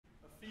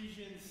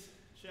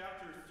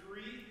chapter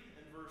 3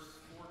 and verse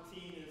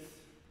 14 is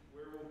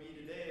where we'll be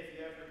today. If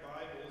you have your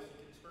Bibles, you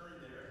can turn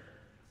there.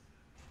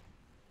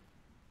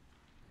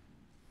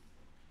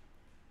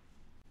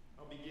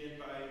 I'll begin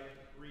by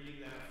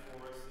reading that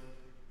for us. In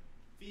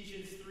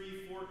Ephesians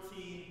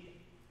 3:14,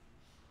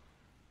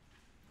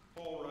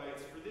 Paul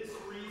writes, "For this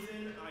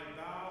reason I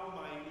bow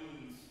my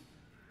knees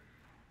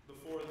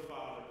before the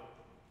Father,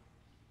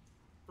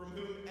 from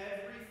whom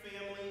every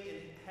family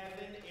in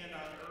heaven and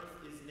on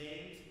earth is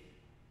named,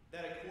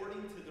 that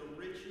according to the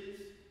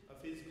riches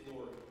of his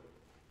glory,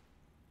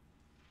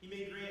 he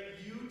may grant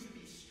you to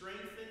be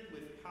strengthened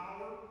with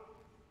power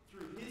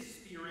through his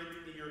Spirit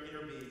in your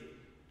inner being,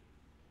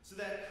 so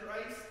that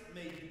Christ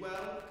may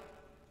dwell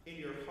in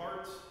your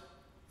hearts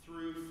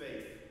through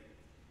faith,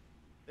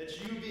 that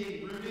you,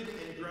 being rooted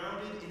and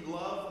grounded in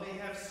love, may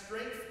have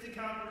strength to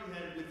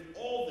comprehend with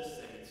all the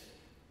saints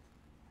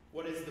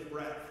what is the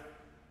breadth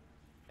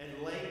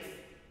and length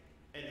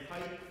and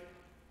height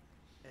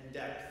and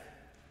depth,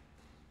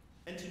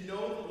 and to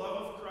know the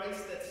love of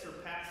Christ that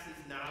surpasses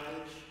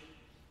knowledge,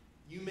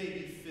 you may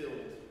be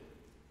filled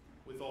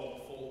with all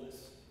the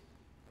fullness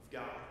of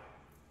God.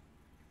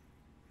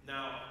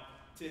 Now,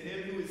 to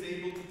him who is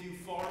able to do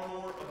far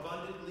more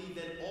abundantly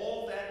than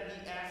all that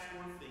we ask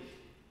or think,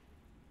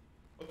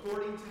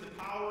 according to the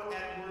power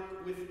at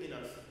work within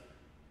us,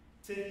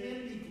 to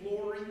him be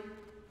glory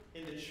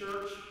in the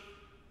church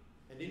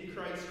and in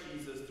Christ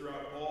Jesus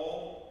throughout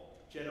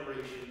all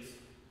generations,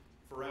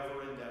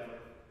 forever and ever.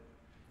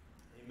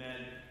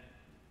 Amen."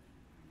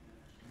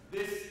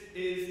 This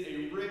is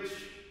a rich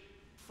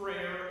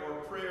prayer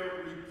or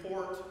prayer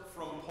report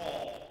from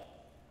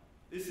Paul.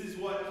 This is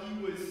what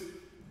he was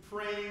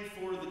praying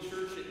for the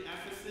church at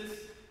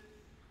Ephesus.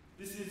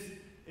 This is,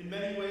 in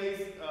many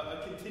ways,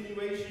 a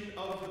continuation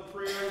of the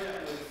prayer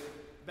that was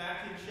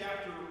back in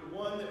chapter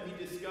 1 that we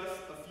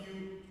discussed a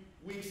few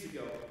weeks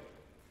ago.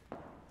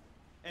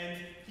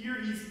 And here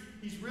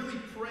he's really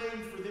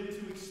praying for them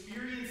to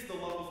experience the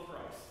love of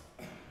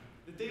Christ.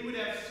 That they would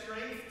have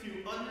strength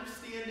to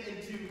understand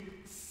and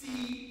to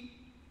see,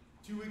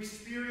 to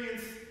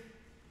experience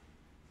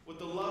what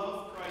the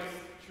love of Christ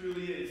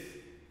truly is.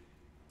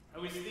 I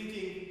was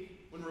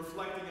thinking, when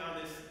reflecting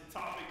on this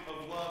topic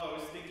of love, I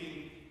was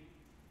thinking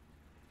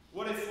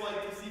what it's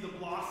like to see the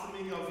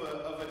blossoming of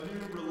a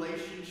new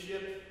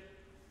relationship.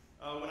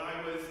 When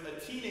I was a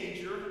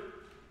teenager,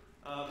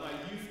 my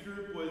youth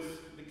group was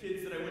the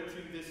kids that I went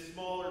to this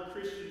smaller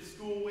Christian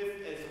school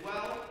with as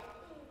well.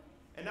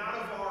 And out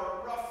of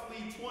our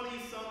roughly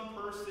 20-some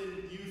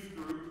person youth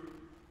group,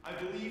 I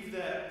believe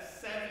that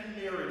 7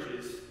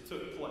 marriages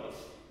took place.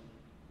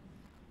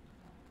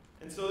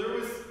 And so there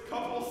was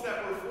couples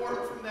that were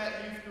formed from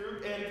that youth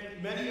group,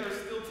 and many are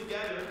still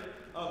together.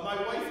 My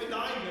wife and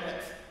I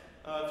met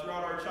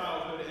throughout our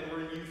childhood and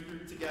were in youth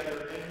group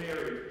together and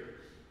married.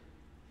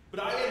 But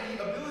I had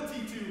the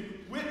ability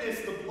to witness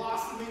the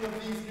blossoming of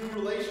these new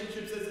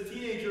relationships as a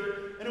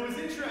teenager, and it was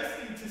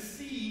interesting to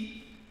see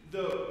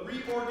the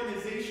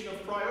reorganization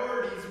of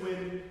priorities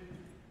when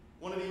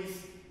one of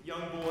these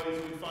young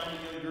boys would find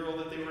a young girl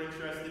that they were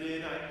interested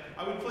in.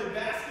 I would play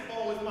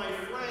basketball with my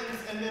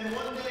friends, and then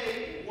one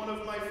day, one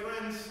of my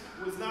friends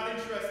was not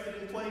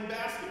interested in playing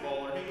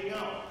basketball or hanging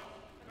out.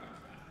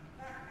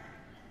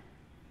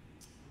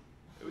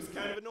 It was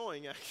kind of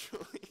annoying,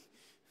 actually.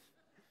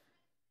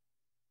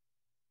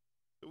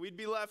 We'd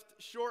be left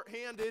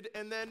short-handed,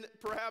 and then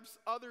perhaps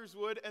others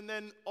would, and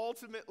then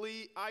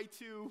ultimately I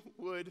too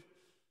would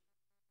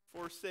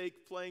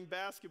forsake playing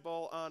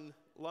basketball on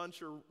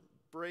lunch or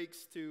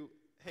breaks to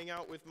hang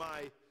out with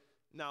my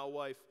now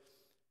wife.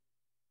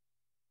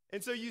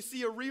 And so you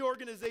see a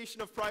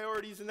reorganization of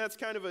priorities, and that's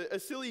kind of a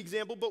silly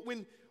example, but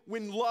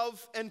when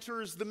love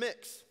enters the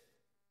mix,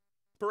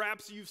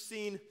 perhaps you've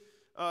seen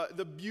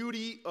the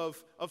beauty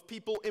of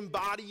people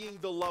embodying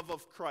the love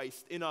of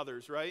Christ in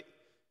others, right?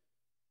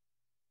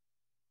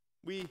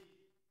 We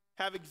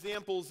have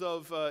examples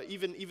of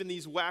even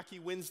these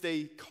Wacky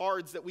Wednesday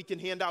cards that we can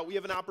hand out. We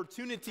have an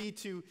opportunity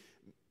to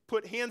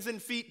put hands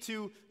and feet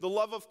to the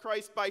love of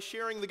Christ by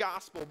sharing the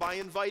gospel, by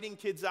inviting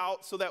kids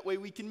out so that way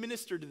we can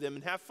minister to them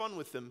and have fun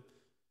with them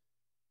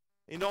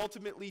and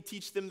ultimately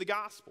teach them the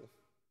gospel.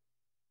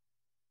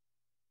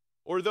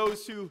 Or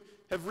those who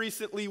have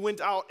recently went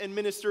out and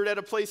ministered at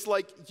a place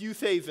like Youth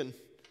Haven,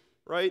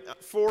 right?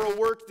 For a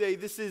work day,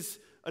 this is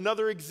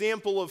another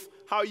example of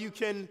how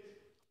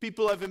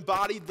people have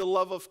embodied the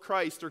love of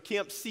Christ, or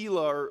Camp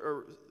Sela,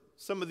 or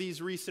some of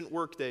these recent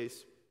work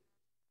days.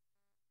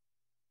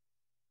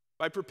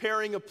 By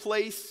preparing a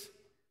place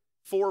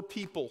for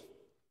people,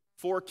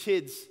 for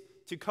kids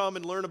to come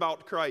and learn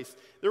about Christ.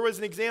 There was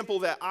an example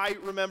that I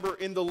remember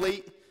in the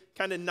late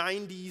kind of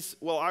 90s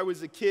while I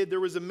was a kid. There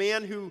was a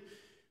man who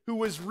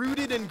was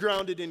rooted and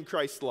grounded in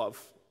Christ's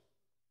love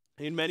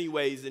in many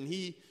ways, and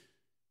he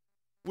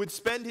would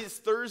spend his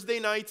Thursday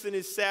nights and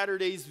his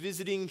Saturdays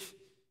visiting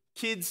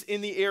kids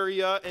in the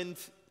area, and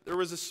there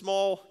was a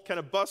small kind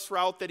of bus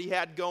route that he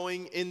had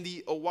going in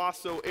the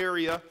Owasso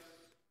area.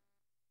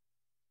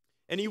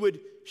 And he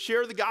would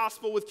share the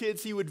gospel with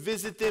kids. He would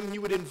visit them. He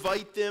would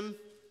invite them.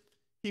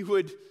 He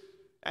would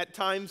at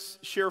times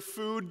share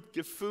food,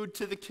 give food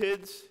to the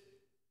kids.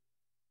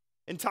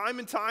 And time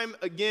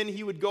again,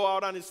 he would go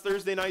out on his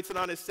Thursday nights and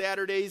on his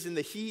Saturdays in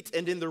the heat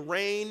and in the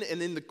rain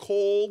and in the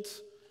cold.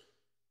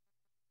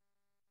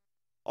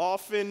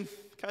 Often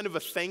kind of a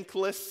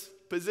thankless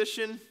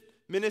position,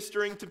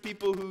 ministering to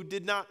people who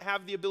did not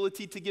have the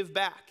ability to give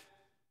back.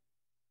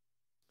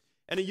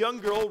 And a young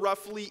girl,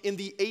 roughly in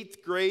the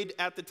 8th grade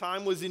at the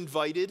time, was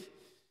invited,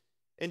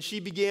 and she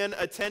began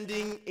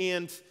attending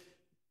and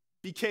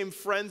became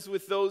friends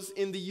with those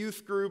in the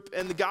youth group,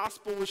 and the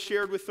gospel was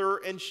shared with her,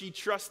 and she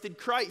trusted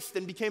Christ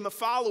and became a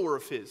follower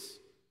of his.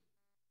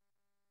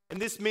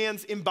 And this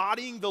man's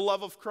embodying the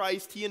love of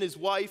Christ, he and his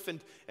wife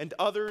and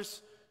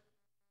others,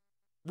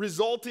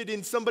 resulted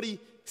in somebody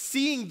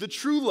seeing the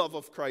true love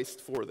of Christ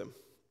for them.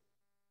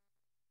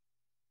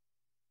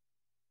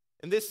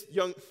 And this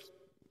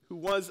who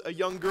was a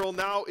young girl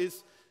now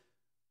is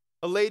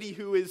a lady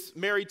who is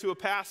married to a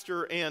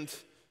pastor and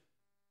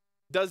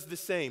does the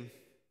same.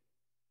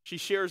 She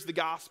shares the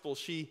gospel.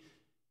 She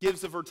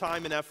gives of her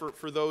time and effort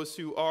for those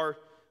who are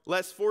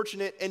less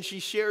fortunate, and she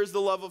shares the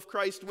love of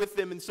Christ with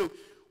them. And so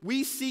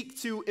we seek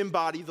to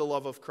embody the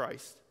love of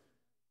Christ.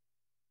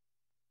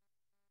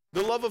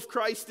 The love of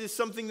Christ is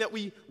something that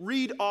we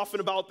read often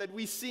about, that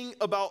we sing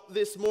about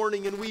this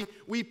morning, and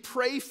we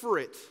pray for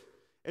it,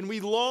 and we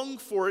long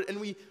for it, and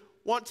we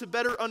want to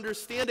better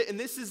understand it. And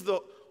this is the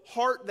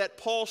heart that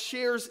Paul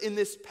shares in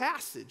this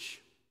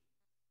passage.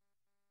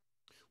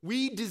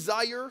 We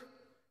desire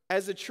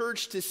as a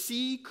church to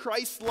see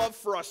Christ's love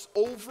for us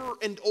over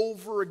and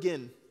over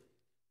again.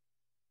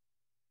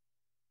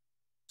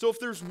 So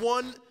if there's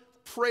one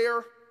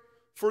prayer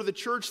for the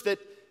church that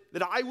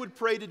I would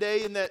pray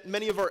today, and that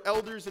many of our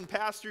elders and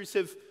pastors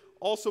have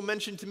also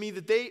mentioned to me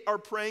that they are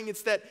praying,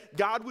 it's that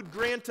God would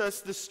grant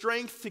us the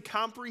strength to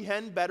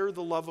comprehend better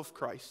the love of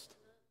Christ.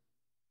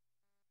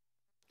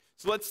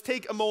 So let's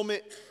take a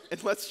moment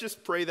and let's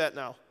just pray that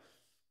now.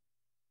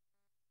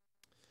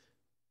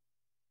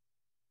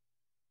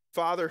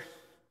 Father,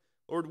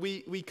 Lord,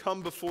 we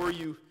come before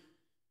you.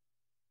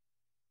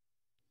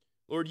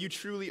 Lord, you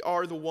truly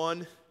are the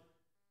one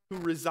who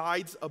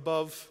resides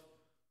above,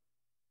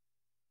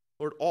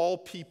 Lord, all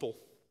people.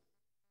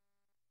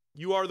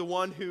 You are the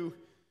one who,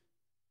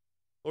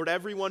 Lord,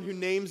 everyone who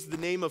names the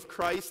name of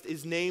Christ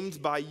is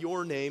named by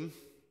your name.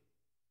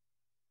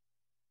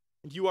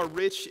 And you are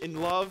rich in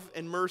love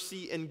and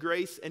mercy and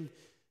grace, and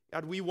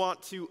God, we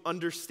want to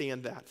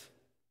understand that.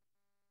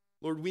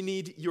 Lord, we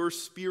need your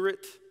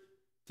Spirit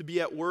to be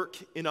at work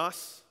in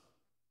us,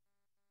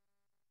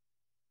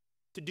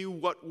 to do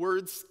what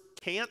words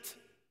can't.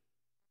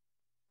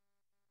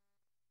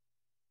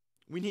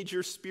 We need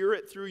your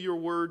Spirit through your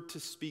word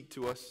to speak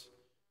to us,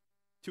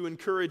 to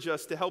encourage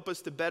us, to help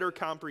us to better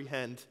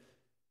comprehend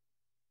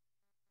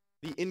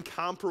the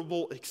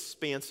incomparable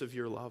expanse of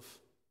your love.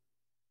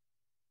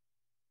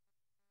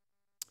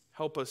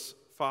 Help us,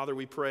 Father,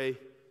 we pray,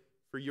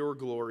 for your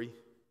glory.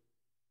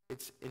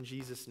 It's in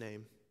Jesus'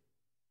 name.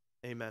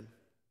 Amen.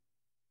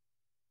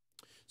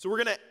 So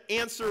we're going to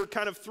answer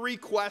kind of 3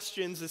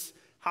 questions. This is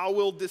how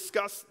we'll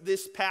discuss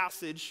this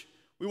passage.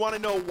 We want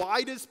to know,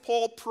 why does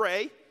Paul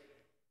pray?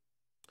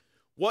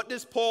 What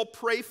does Paul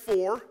pray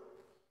for?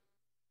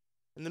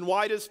 And then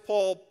why does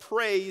Paul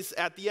praise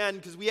at the end?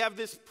 Because we have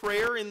this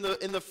prayer in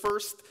the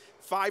first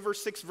 5 or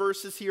 6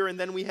 verses here, and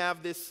then we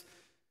have this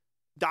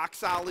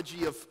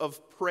doxology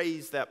of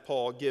praise that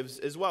Paul gives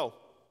as well.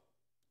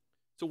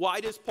 So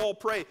why does Paul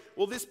pray?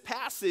 Well, this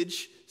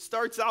passage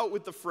starts out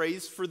with the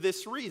phrase, "for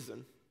this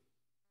reason."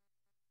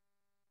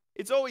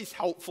 It's always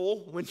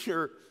helpful when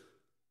you're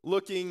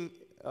looking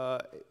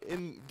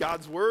in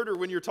God's word, or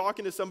when you're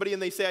talking to somebody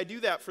and they say, "I do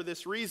that for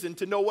this reason,"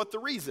 to know what the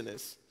reason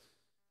is.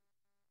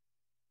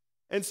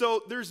 And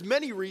so there's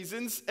many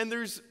reasons, and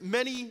there's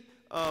many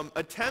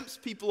attempts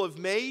people have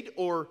made,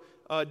 or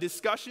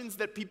discussions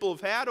that people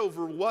have had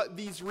over what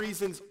these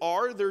reasons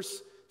are.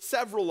 There's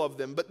several of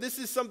them, but this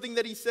is something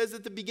that he says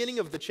at the beginning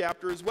of the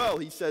chapter as well.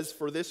 He says,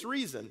 "For this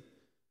reason,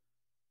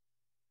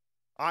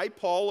 I,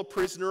 Paul, a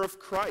prisoner of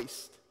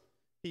Christ,"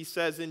 he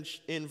says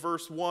in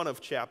verse 1 of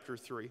chapter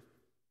 3.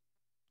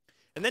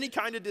 And then he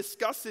kind of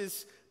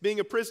discusses being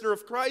a prisoner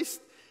of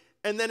Christ,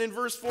 and then in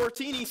verse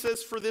 14 he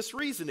says, "For this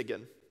reason"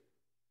 again.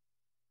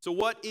 So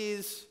what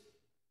is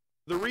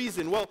the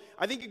reason? Well,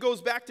 I think it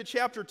goes back to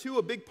chapter 2,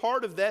 a big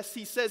part of this.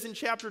 He says in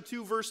chapter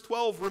 2, verse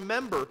 12,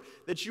 "Remember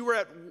that you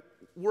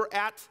were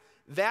at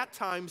that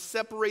time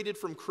separated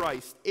from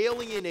Christ,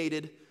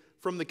 alienated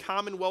from the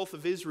commonwealth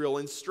of Israel,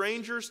 and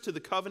strangers to the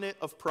covenant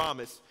of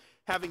promise,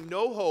 having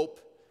no hope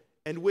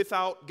and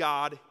without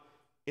God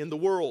in the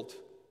world.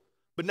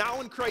 But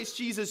now in Christ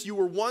Jesus, you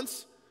who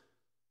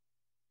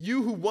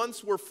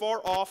once were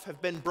far off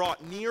have been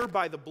brought near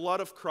by the blood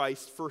of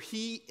Christ, for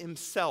he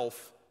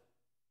himself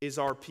is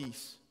our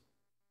peace,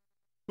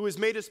 who has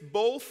made us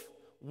both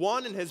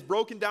one and has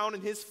broken down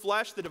in his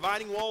flesh the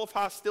dividing wall of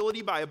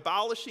hostility by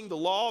abolishing the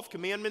law of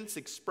commandments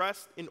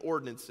expressed in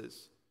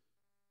ordinances,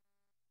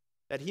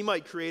 that he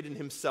might create in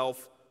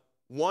himself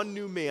one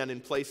new man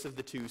in place of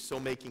the two, so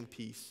making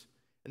peace,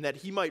 and that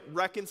he might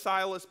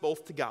reconcile us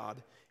both to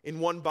God in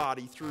one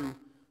body through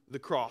the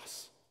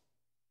cross.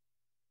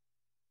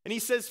 And he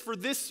says, for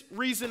this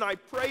reason I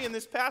pray in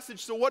this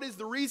passage. So what is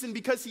the reason?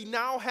 Because he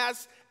now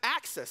has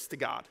access to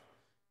God.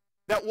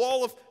 That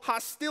wall of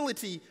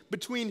hostility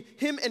between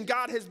him and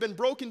God has been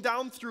broken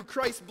down through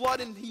Christ's blood,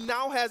 and he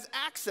now has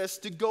access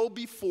to go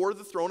before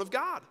the throne of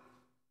God.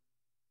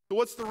 So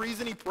what's the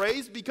reason he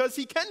prays? Because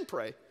he can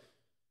pray.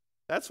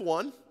 That's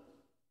one.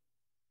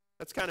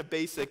 That's kind of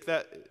basic.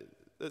 That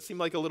seemed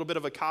like a little bit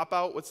of a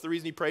cop-out. What's the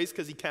reason he prays?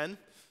 Because he can.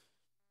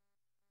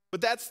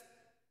 But that's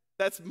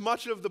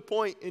much of the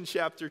point in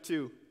chapter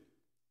 2.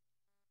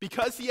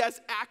 Because he has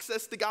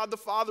access to God the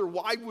Father,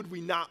 why would we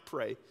not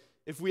pray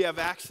if we have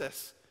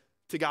access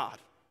to God?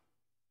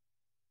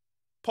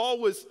 Paul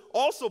was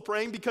also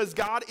praying because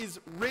God is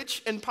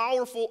rich and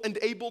powerful and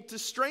able to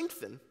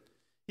strengthen.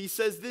 He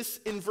says this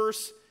in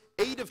verse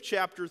 8 of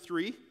chapter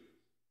 3.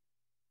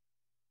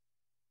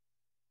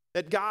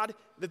 That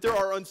there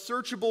are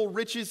unsearchable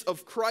riches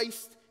of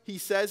Christ, he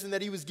says, and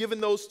that he was given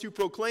those to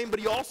proclaim. But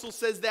he also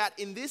says that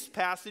in this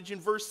passage,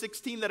 in verse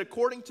 16, that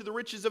according to the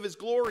riches of his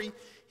glory,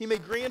 he may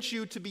grant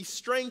you to be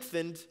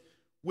strengthened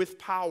with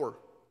power.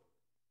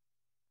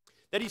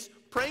 That he's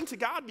praying to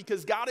God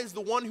because God is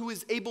the one who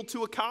is able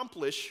to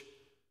accomplish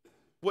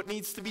what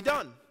needs to be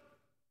done.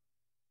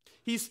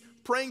 He's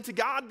praying to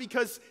God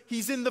because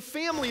he's in the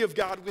family of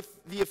God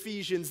with the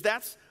Ephesians.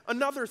 That's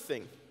another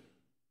thing.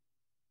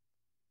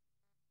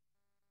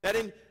 That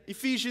in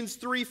Ephesians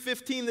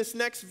 3:15, this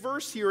next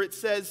verse here, it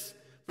says,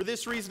 for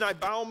this reason I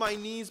bow my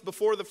knees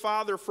before the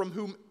Father, from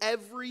whom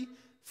every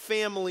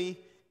family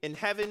in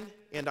heaven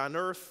and on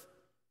earth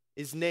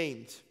is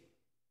named.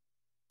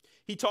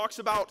 He talks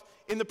about,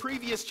 in the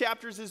previous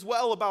chapters as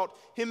well, about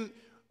him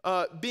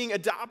being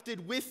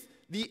adopted with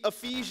the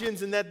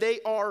Ephesians and that they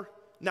are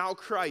now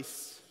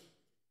Christ's.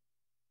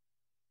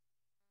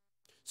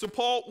 So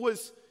Paul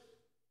was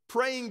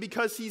praying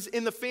because he's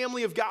in the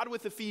family of God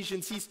with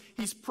Ephesians.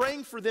 He's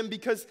praying for them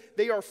because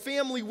they are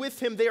family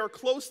with him. They are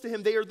close to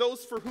him. They are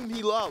those for whom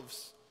he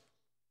loves,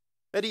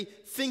 that he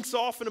thinks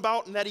often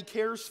about and that he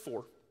cares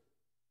for.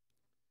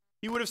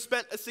 He would have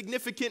spent a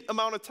significant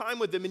amount of time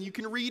with them, and you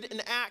can read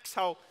in Acts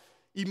how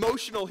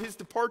emotional his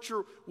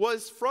departure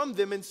was from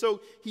them, and so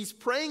he's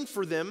praying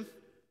for them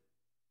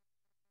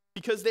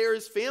because they are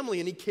his family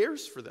and he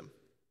cares for them.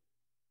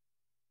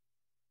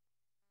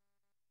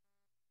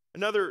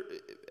 Another,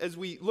 as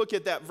we look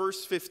at that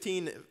verse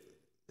 15, it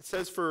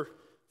says,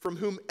 from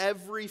whom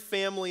every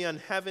family on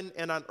heaven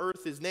and on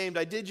earth is named.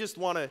 I did just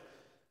want to,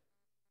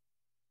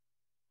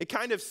 it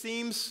kind of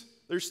seems,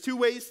 there's two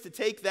ways to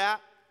take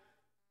that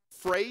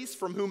phrase,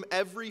 from whom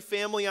every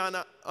family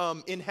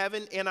in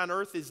heaven and on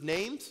earth is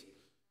named.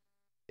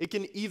 It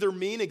can either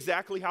mean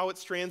exactly how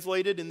it's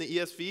translated in the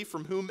ESV,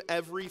 from whom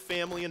every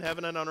family in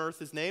heaven and on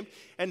earth is named.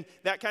 And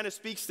that kind of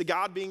speaks to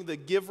God being the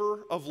giver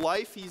of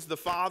life. He's the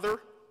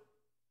Father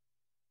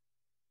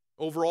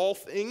over all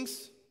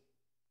things.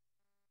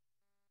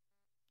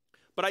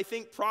 But I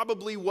think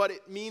probably what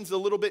it means a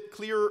little bit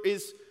clearer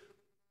is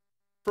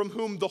from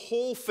whom the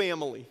whole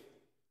family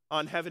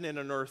on heaven and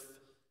on earth,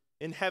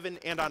 in heaven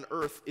and on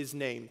earth is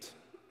named.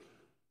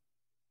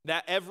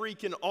 That every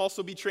can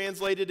also be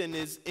translated and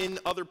is in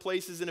other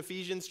places in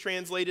Ephesians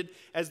translated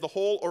as the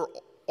whole or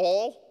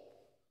all.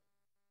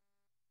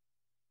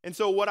 And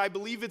so what I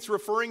believe it's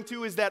referring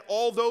to is that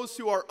all those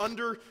who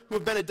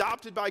have been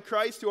adopted by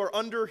Christ, who are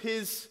under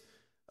his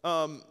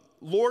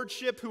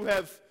lordship, who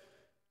have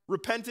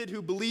repented,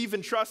 who believe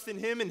and trust in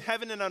him in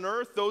heaven and on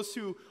earth, those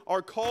who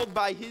are called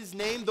by his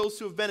name, those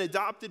who have been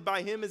adopted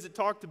by him, as it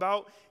talked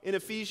about in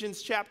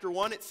Ephesians chapter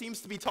 1, it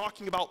seems to be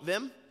talking about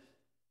them.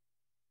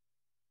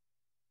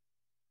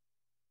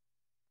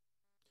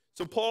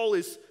 So Paul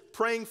is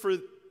praying for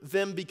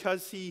them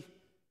because he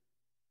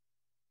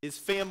is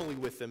family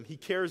with them. He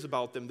cares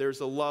about them. There's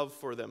a love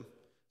for them.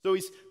 So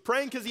he's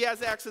praying because he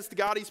has access to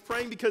God. He's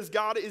praying because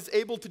God is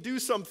able to do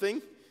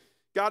something.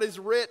 God is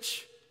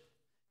rich.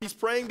 He's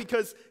praying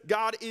because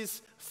God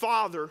is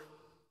Father.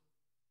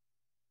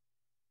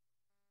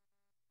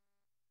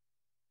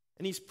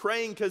 And he's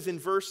praying because in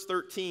verse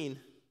 13,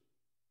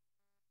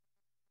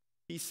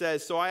 he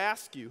says, so I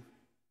ask you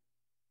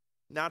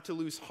not to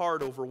lose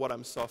heart over what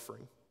I'm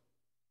suffering.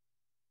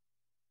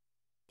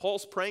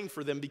 Paul's praying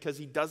for them because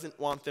he doesn't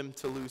want them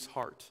to lose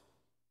heart.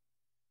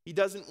 He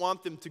doesn't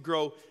want them to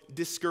grow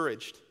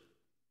discouraged.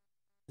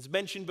 As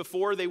mentioned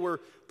before, they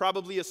were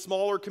probably a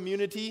smaller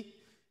community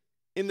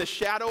in the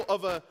shadow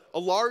of a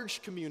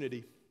large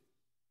community.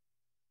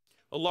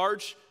 A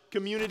large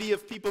community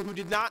of people who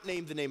did not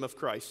name the name of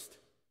Christ,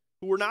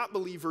 who were not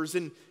believers,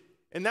 and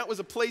that was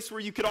a place where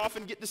you could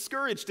often get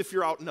discouraged if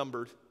you're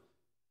outnumbered.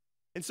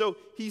 And so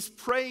he's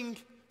praying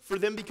for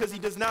them because he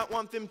does not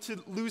want them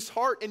to lose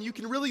heart. And you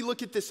can really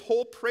look at this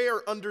whole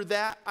prayer under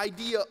that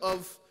idea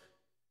of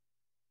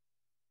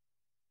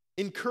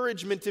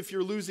encouragement if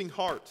you're losing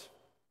heart.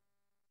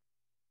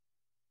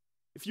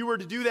 If you were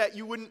to do that,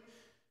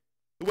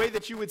 the way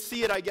that you would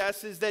see it, I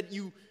guess, is that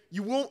you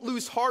won't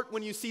lose heart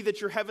when you see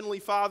that your heavenly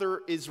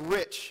Father is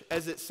rich,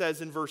 as it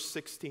says in verse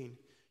 16.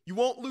 You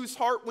won't lose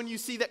heart when you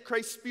see that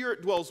Christ's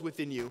Spirit dwells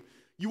within you.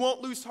 You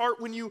won't lose heart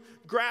when you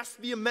grasp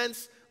the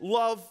immense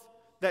love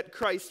that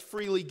Christ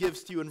freely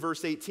gives to you in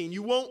verse 18.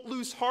 You won't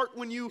lose heart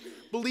when you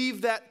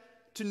believe that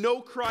to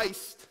know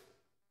Christ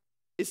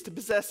is to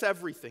possess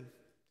everything.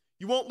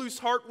 You won't lose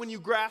heart when you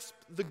grasp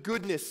the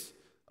goodness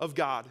of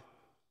God. It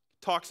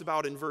talks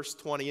about in verse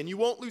 20. And you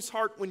won't lose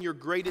heart when your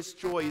greatest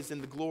joy is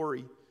in the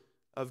glory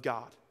of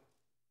God.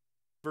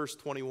 Verse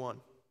 21.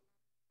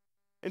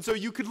 And so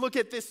you could look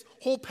at this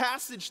whole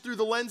passage through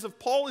the lens of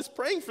Paul is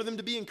praying for them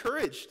to be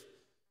encouraged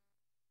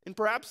in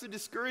perhaps a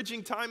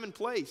discouraging time and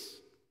place.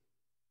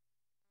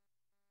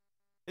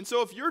 And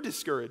so if you're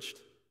discouraged,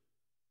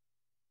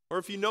 or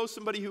if you know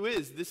somebody who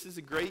is, this is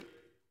a great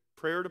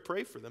prayer to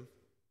pray for them.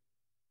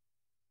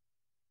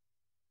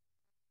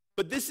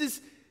 But this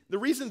is the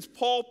reasons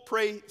Paul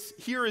prays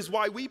here is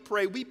why we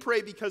pray. We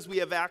pray because we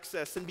have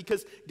access and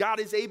because God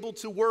is able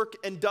to work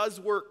and does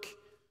work.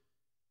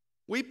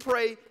 We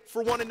pray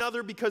for one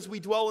another because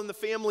we dwell in the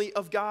family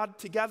of God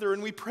together,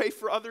 and we pray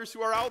for others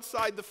who are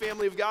outside the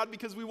family of God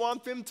because we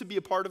want them to be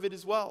a part of it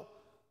as well.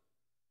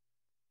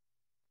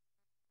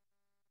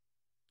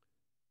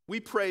 We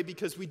pray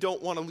because we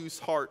don't want to lose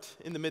heart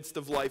in the midst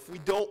of life. We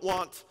don't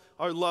want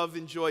our love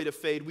and joy to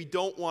fade. We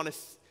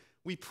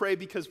pray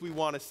because we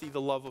want to see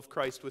the love of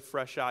Christ with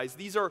fresh eyes.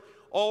 These are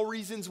all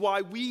reasons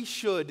why we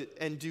should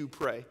and do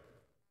pray.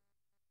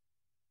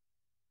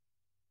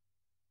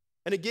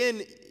 And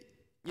again,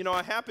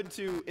 I happen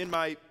to, in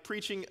my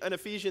preaching in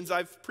Ephesians,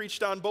 I've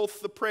preached on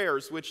both the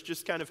prayers, which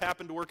just kind of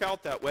happened to work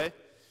out that way.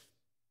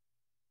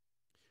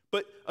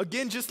 But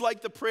again, just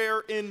like the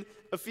prayer in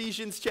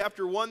Ephesians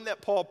chapter 1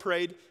 that Paul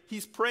prayed,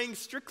 he's praying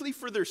strictly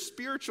for their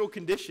spiritual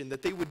condition,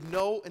 that they would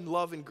know and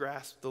love and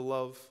grasp the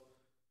love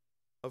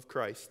of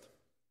Christ.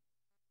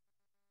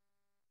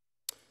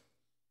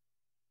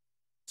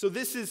 So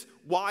this is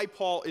why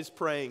Paul is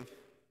praying.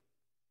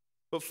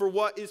 But for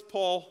what is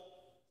Paul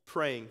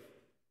praying?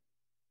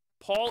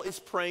 Paul is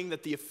praying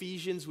that the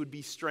Ephesians would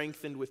be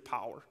strengthened with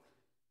power.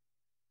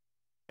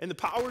 And the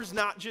power is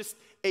not just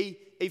a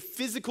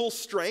physical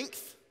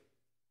strength.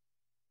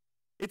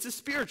 It's a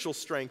spiritual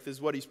strength is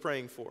what he's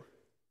praying for.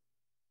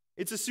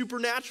 It's a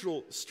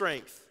supernatural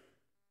strength.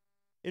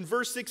 In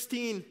verse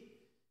 16,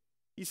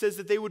 he says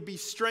that they would be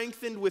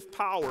strengthened with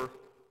power.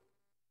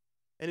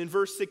 And in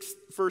verse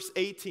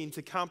 18,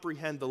 to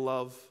comprehend the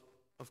love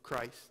of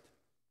Christ.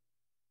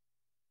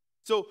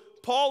 So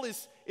Paul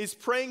is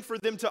praying for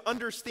them to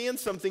understand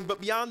something,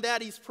 but beyond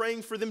that, he's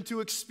praying for them to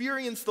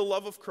experience the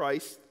love of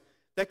Christ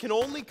that can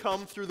only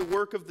come through the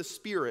work of the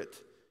Spirit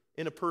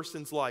in a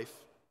person's life.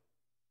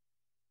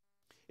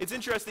 It's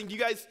interesting, you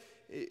guys,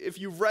 if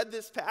you've read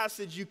this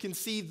passage, you can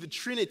see the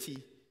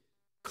Trinity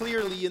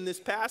clearly in this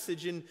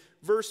passage. In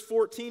verse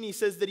 14, he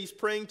says that he's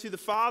praying to the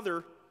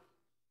Father.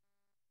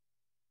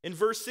 In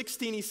verse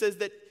 16, he says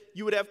that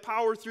you would have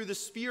power through the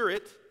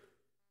Spirit.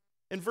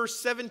 In verse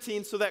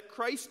 17, so that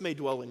Christ may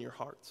dwell in your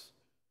hearts.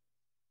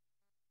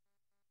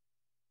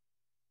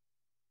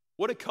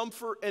 What a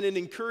comfort and an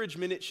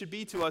encouragement it should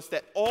be to us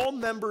that all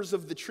members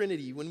of the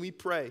Trinity, when we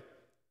pray,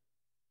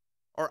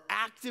 are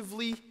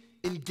actively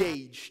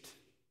engaged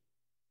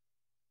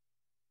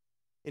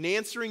in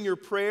answering your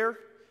prayer,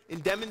 in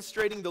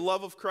demonstrating the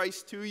love of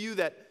Christ to you,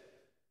 that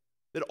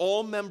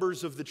all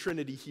members of the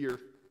Trinity here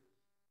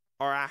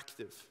are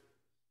active.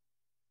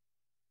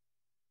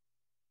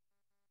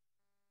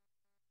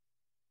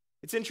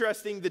 It's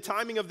interesting, the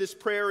timing of this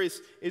prayer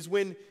is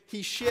when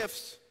he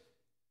shifts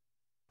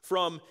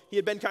from, he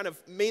had been kind of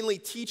mainly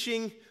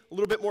teaching a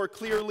little bit more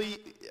clearly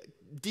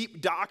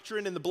deep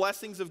doctrine and the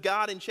blessings of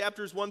God in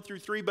chapters 1 through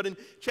 3, but in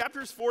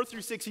chapters 4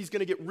 through 6, he's going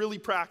to get really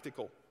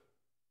practical.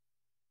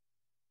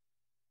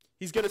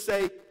 He's going to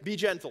say, be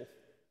gentle,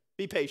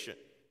 be patient.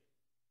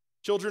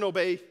 Children,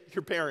 obey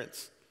your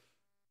parents.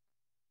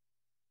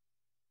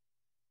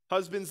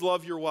 Husbands,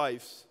 love your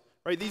wives.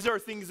 Right? These are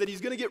things that he's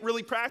going to get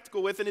really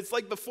practical with, and it's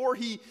like before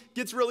he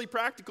gets really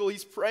practical,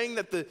 he's praying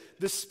that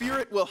the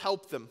Spirit will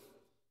help them.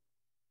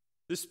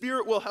 The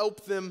Spirit will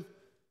help them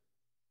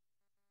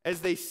as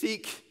they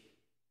seek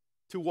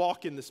to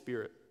walk in the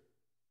Spirit.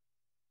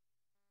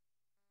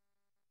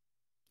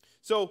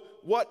 So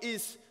what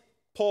is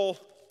Paul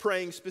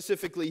praying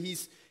specifically?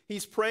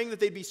 He's praying that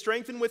they'd be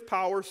strengthened with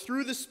power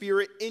through the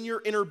Spirit in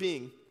your inner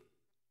being.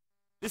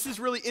 This is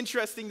really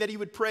interesting that he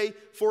would pray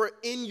for it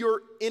in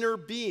your inner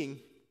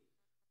being.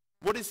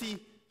 What is he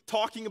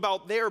talking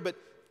about there? But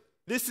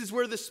this is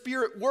where the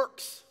Spirit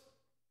works.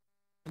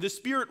 The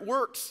Spirit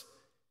works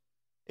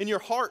in your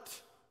heart,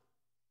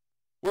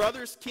 where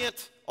others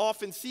can't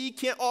often see,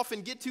 can't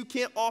often get to,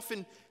 can't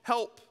often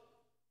help.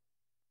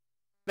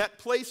 That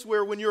place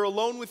where when you're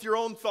alone with your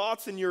own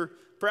thoughts and you're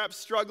perhaps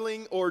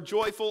struggling or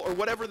joyful or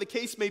whatever the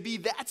case may be,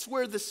 that's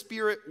where the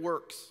Spirit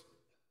works.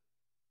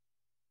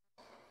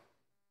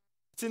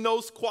 It's in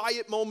those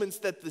quiet moments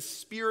that the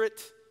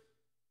Spirit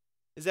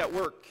is at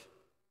work,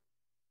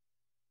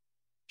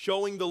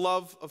 showing the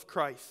love of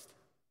Christ.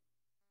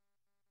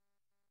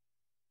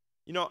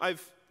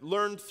 I've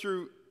learned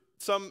through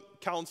some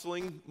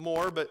counseling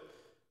more, but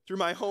through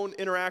my own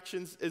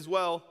interactions as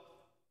well.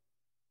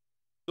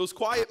 Those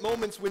quiet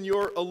moments when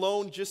you're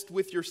alone just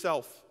with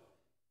yourself.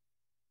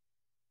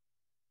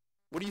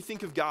 What do you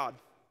think of God?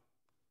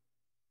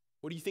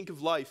 What do you think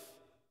of life?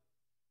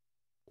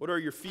 What are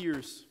your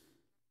fears?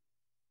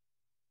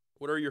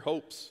 What are your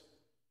hopes?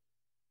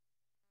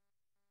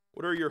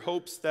 What are your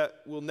hopes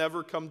that will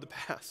never come to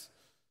pass?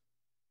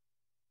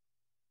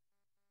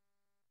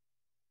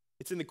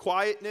 It's in the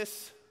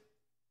quietness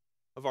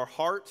of our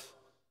heart,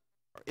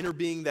 our inner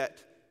being,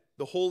 that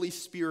the Holy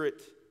Spirit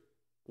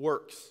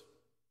works.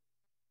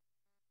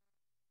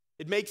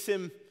 It makes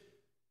him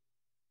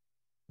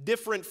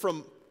different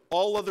from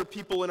all other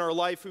people in our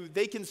life who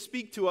they can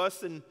speak to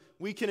us and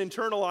we can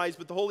internalize,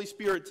 but the Holy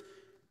Spirit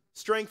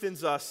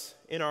strengthens us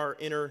in our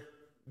inner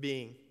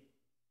being.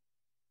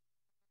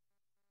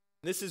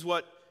 This is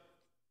what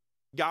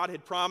God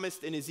had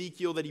promised in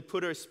Ezekiel, that he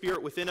put a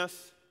spirit within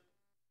us.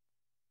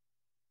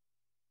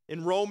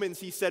 In Romans,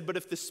 he said, "But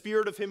if the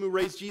spirit of him who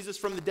raised Jesus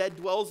from the dead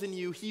dwells in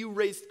you, he who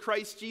raised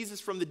Christ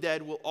Jesus from the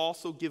dead will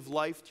also give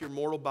life to your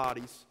mortal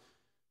bodies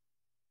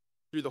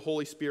through the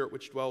Holy Spirit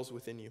which dwells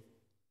within you."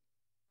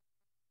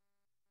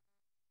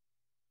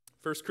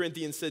 1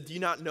 Corinthians said, "Do you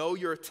not know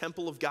you're a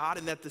temple of God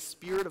and that the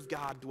Spirit of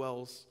God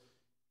dwells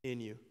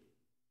in you?"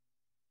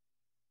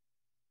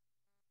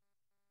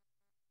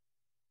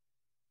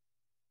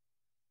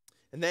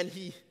 And then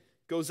he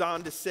goes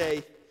on to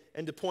say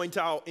and to point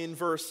out in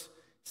verse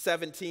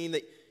 17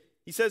 that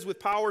he says, "With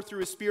power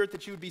through his Spirit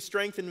that you would be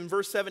strengthened." In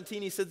verse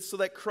 17 he said, "So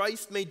that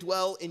Christ may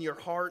dwell in your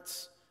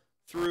hearts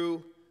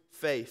through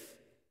faith."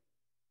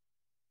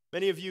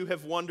 Many of you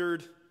have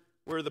wondered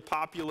where the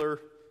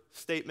popular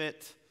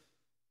statement,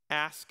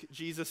 "Ask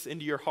Jesus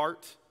into your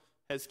heart,"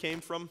 has came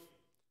from,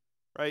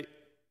 right?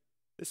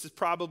 This is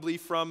probably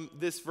from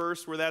this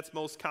verse where that's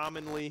most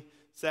commonly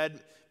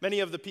said.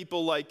 Many of the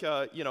people like,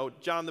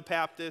 John the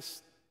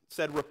Baptist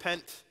said,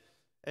 "Repent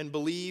and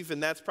believe,"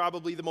 and that's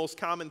probably the most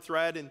common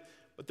thread.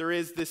 But there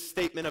is this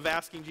statement of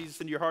asking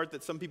Jesus into your heart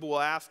that some people will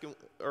ask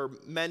or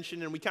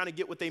mention, and we kind of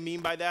get what they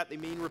mean by that. They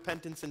mean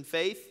repentance and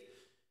faith.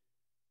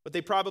 But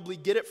they probably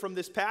get it from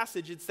this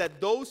passage. It's that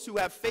those who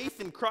have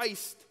faith in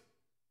Christ,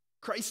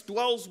 Christ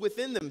dwells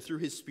within them through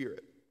his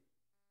Spirit.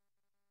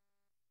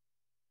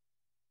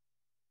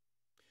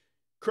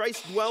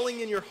 Christ dwelling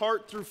in your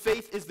heart through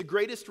faith is the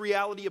greatest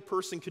reality a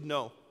person could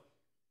know.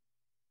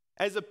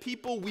 As a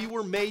people, we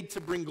were made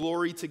to bring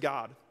glory to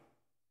God.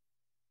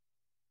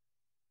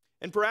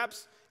 And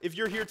perhaps if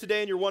you're here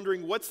today and you're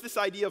wondering, what's this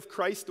idea of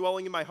Christ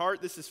dwelling in my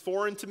heart? This is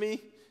foreign to me.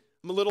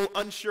 I'm a little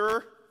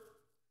unsure.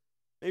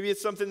 Maybe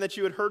it's something that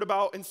you had heard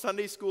about in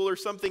Sunday school or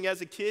something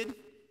as a kid.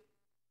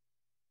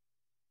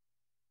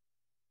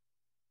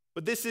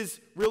 But this is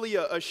really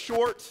a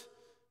short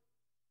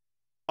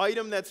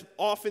item that's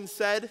often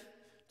said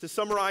to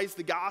summarize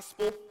the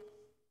gospel.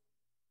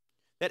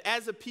 That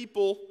as a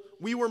people,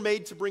 we were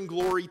made to bring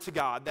glory to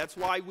God. That's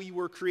why we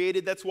were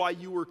created. That's why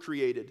you were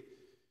created.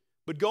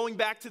 But going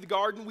back to the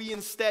garden, we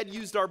instead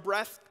used our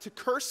breath to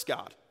curse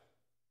God.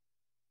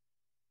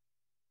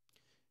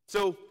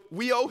 So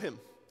we owe him.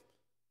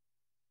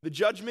 The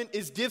judgment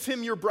is, give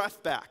him your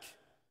breath back.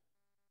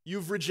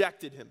 You've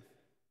rejected him.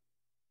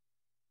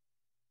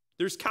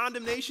 There's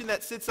condemnation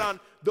that sits on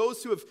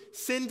those who have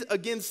sinned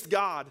against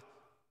God.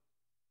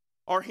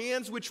 Our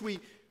hands, which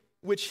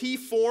he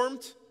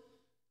formed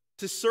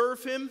to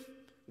serve him,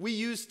 we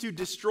use to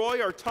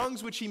destroy. Our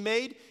tongues, which he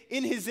made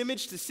in his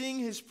image to sing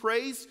his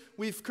praise,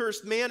 we've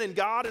cursed man and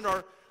God. And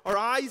our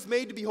eyes,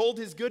 made to behold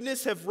his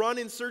goodness, have run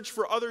in search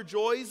for other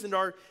joys. And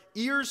our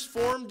ears,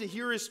 formed to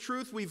hear his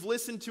truth, we've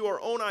listened to our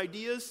own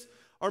ideas.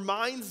 Our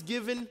minds,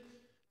 given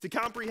to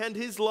comprehend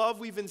his love,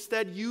 we've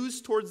instead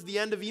used towards the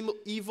end of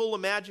evil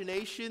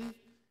imagination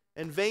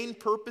and vain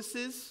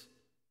purposes.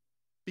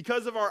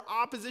 Because of our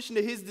opposition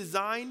to his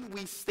design,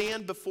 we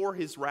stand before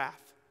his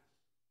wrath.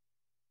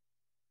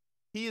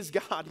 He is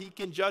God. He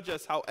can judge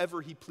us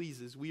however he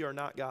pleases. We are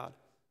not God.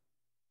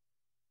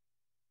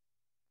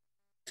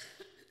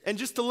 And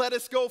just to let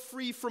us go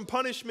free from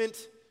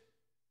punishment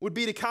would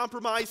be to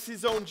compromise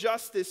his own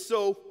justice,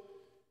 so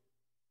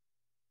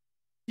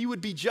he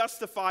would be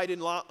justified in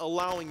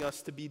allowing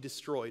us to be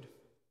destroyed.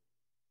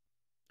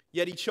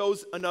 Yet he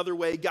chose another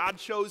way. God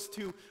chose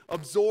to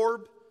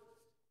absorb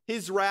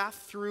his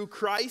wrath through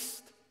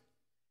Christ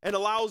and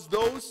allows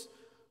those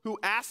who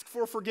ask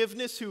for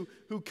forgiveness, who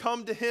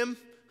come to him,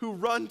 who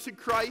run to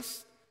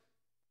Christ,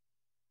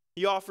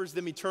 he offers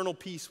them eternal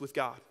peace with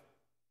God.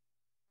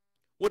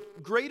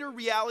 What greater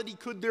reality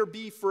could there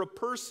be for a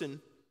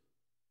person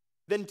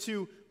than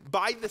to,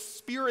 by the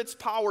Spirit's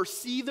power,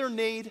 see their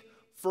need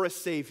for a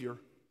Savior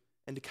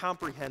and to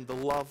comprehend the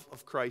love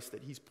of Christ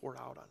that he's poured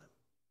out on him?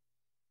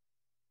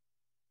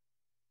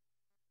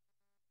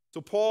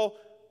 So Paul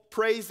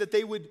prays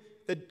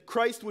that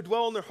Christ would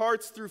dwell in their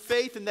hearts through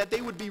faith and that they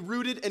would be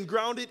rooted and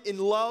grounded in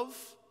love.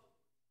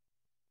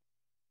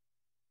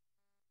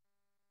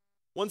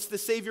 Once the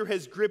Savior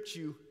has gripped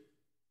you,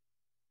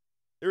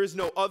 there is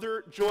no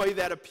other joy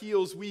that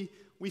appeals. We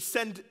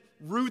send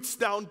roots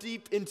down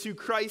deep into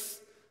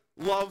Christ's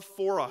love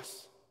for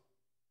us.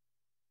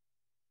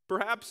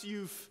 Perhaps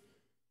you've,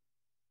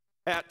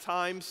 at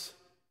times,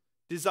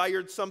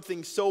 desired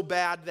something so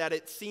bad that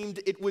it seemed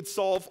it would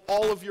solve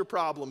all of your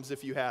problems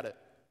if you had it.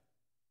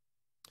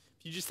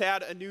 If you just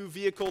had a new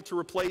vehicle to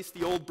replace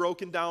the old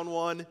broken down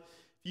one, if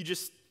you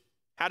just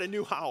had a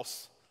new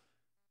house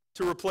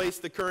to replace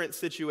the current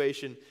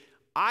situation.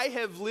 I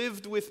have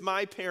lived with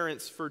my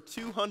parents for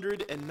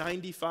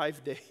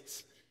 295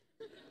 days.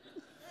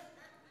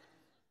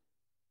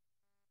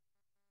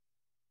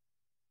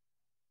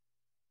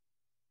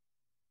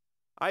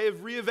 I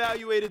have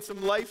reevaluated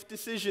some life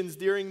decisions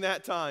during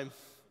that time.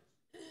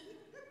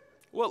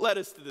 What led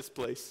us to this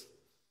place?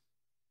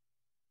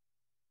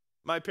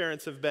 My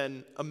parents have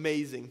been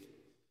amazing.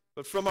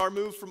 But from our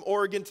move from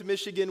Oregon to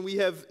Michigan, we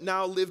have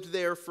now lived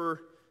there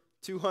for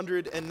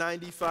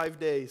 295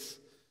 days.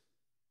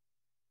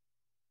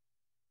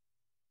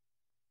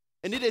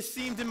 And it has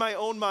seemed in my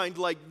own mind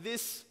like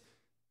this,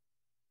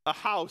 a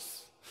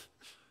house,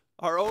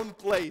 our own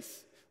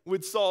place,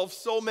 would solve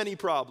so many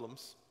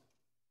problems.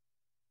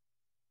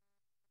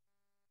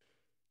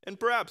 And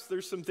perhaps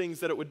there's some things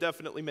that it would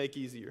definitely make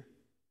easier.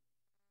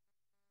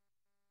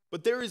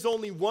 But there is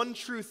only one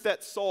truth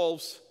that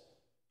solves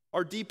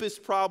our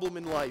deepest problem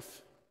in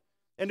life.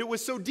 And it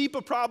was so deep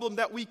a problem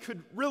that we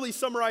could really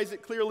summarize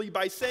it clearly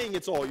by saying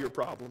it's all your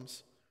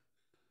problems.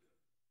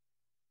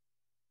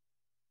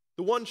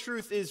 The one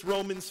truth is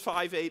Romans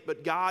 5:8,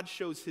 but God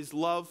shows his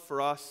love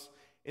for us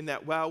in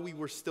that while we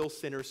were still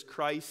sinners,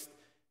 Christ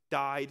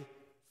died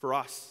for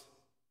us.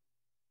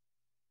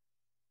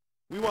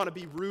 We want to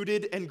be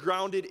rooted and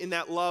grounded in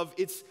that love.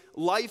 It's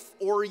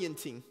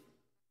life-orienting.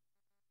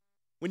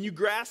 When you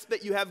grasp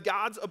that you have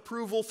God's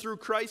approval through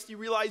Christ, you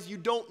realize you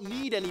don't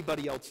need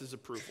anybody else's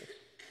approval.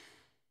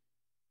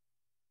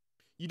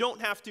 You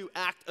don't have to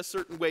act a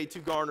certain way to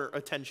garner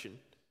attention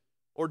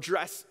or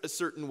dress a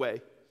certain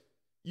way.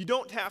 You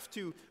don't have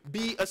to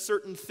be a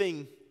certain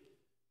thing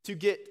to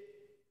get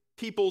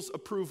people's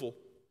approval.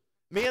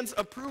 Man's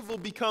approval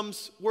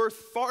becomes worth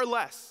far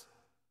less.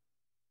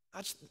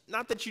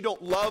 Not that you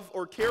don't love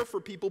or care for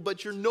people,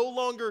 but you're no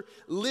longer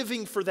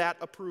living for that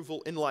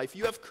approval in life.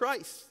 You have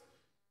Christ.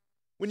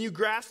 When you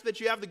grasp that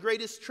you have the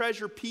greatest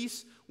treasure,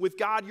 peace with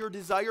God, your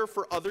desire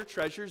for other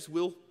treasures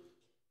will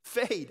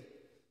fade.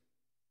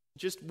 It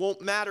just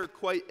won't matter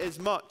quite as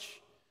much.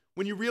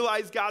 When you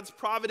realize God's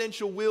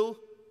providential will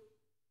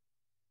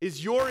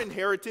is your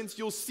inheritance,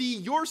 you'll see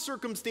your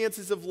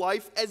circumstances of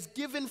life as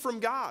given from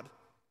God.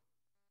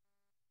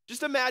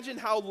 Just imagine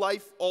how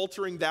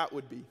life-altering that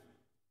would be.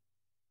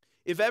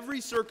 If every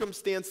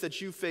circumstance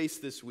that you face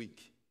this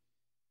week,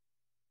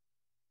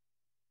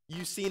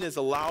 you've seen as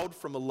allowed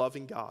from a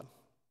loving God.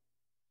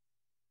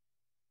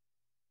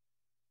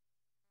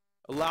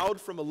 Allowed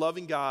from a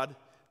loving God,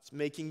 it's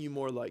making you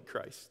more like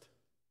Christ.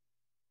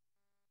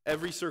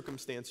 Every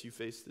circumstance you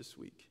face this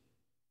week.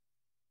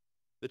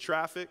 The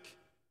traffic,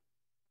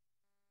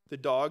 the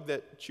dog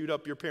that chewed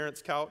up your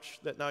parents' couch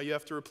that now you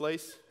have to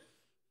replace.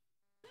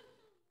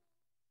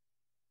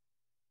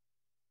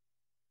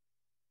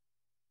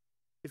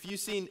 If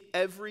you've seen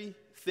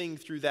everything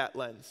through that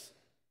lens,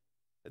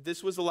 that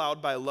this was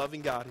allowed by a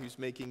loving God who's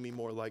making me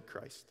more like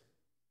Christ.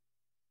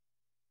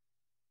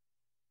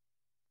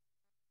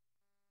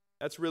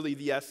 That's really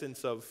the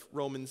essence of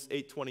Romans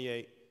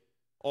 8:28.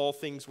 All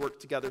things work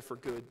together for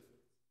good.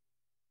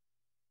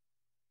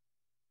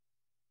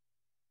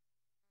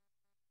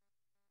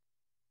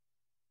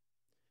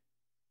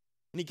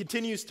 And he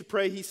continues to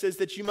pray. He says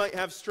that you might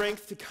have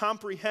strength to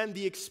comprehend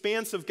the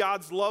expanse of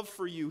God's love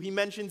for you. He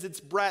mentions its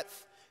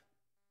breadth.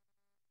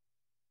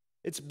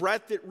 Its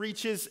breadth that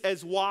reaches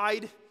as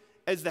wide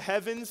as the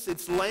heavens.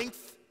 Its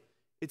length,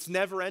 it's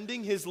never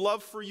ending. His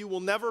love for you will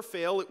never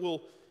fail. It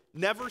will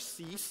never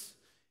cease.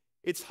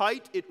 Its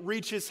height, it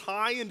reaches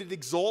high and it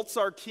exalts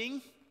our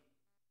King.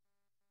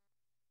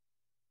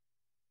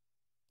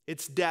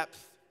 Its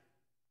depth,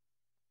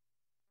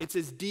 it's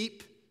as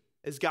deep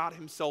as God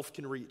himself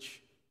can reach.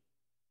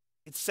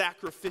 It's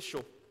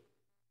sacrificial.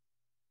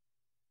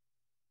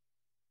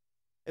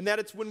 And that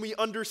it's when we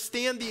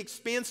understand the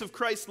expanse of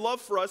Christ's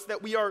love for us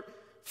that we are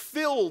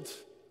filled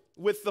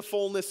with the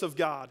fullness of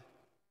God.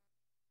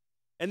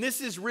 And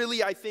this is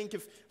really, I think,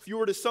 if you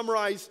were to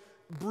summarize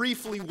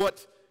briefly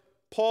what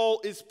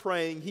Paul is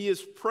praying, he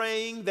is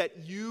praying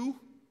that you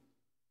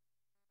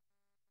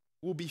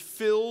will be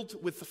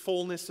filled with the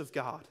fullness of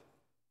God.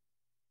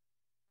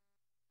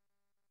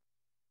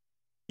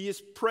 He is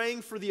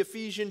praying for the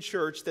Ephesian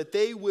church that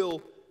they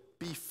will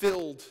be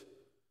filled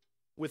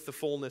with the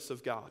fullness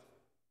of God.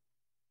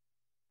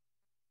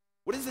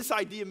 What does this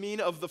idea mean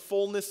of the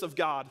fullness of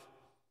God?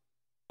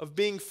 Of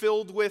being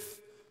filled with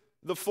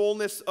the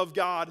fullness of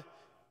God?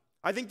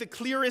 I think the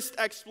clearest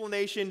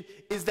explanation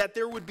is that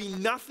there would be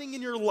nothing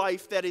in your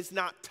life that is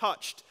not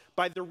touched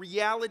by the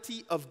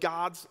reality of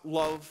God's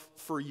love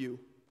for you.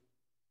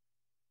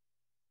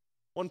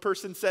 One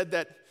person said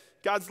that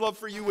God's love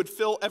for you would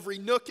fill every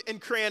nook and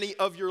cranny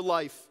of your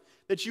life,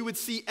 that you would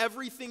see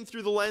everything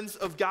through the lens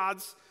of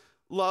God's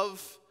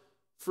love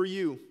for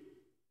you.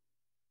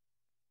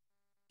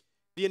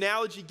 The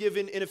analogy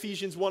given in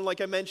Ephesians 1, like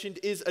I mentioned,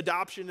 is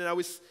adoption. And I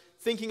was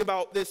thinking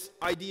about this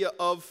idea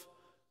of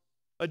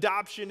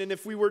adoption, and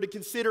if we were to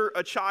consider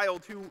a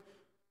child who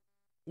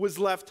was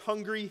left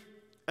hungry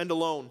and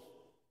alone,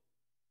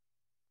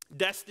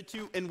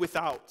 destitute and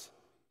without,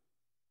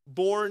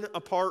 born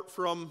apart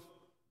from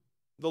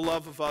the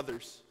love of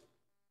others.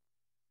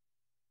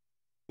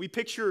 We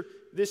picture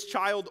this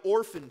child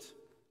orphaned.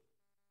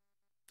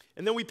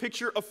 And then we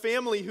picture a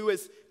family who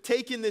has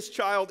taken this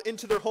child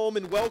into their home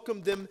and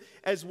welcomed them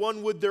as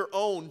one would their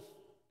own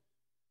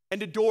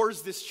and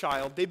adores this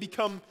child. They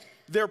become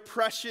their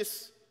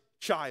precious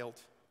child.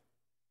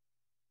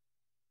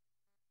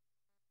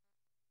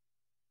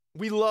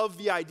 We love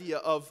the idea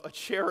of a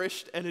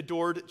cherished and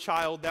adored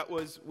child that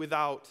was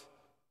without.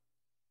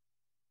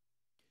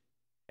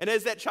 And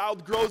as that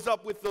child grows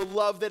up with the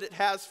love that it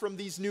has from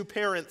these new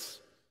parents,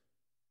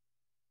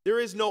 there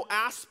is no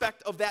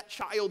aspect of that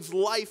child's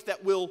life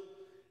that will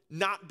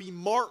not be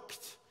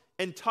marked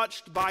and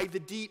touched by the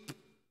deep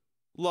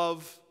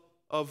love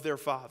of their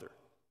father.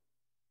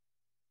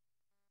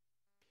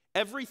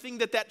 Everything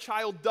that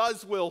child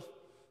does will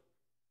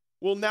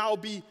now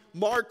be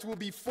marked, will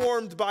be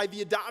formed by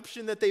the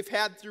adoption that they've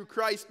had through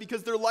Christ,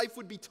 because their life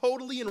would be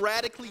totally and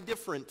radically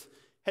different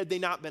had they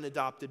not been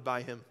adopted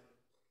by him.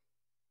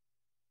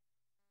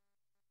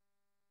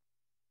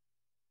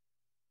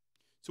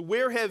 So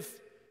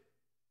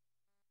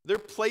there are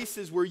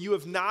places where you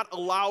have not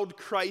allowed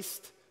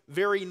Christ's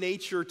very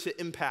nature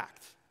to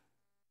impact?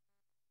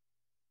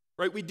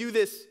 Right? We do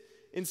this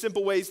in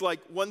simple ways, like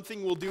one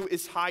thing we'll do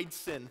is hide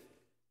sin.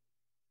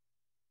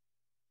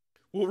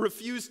 We'll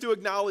refuse to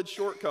acknowledge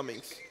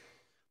shortcomings.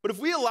 But if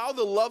we allow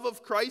the love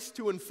of Christ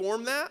to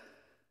inform that,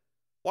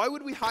 why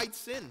would we hide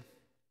sin?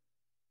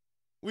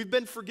 We've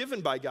been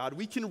forgiven by God.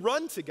 We can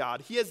run to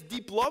God. He has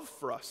deep love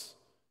for us.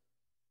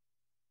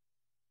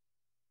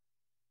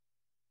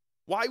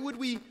 Why would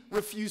we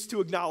refuse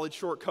to acknowledge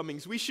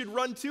shortcomings? We should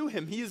run to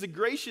him. He is a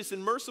gracious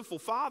and merciful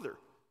Father.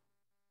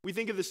 We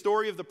think of the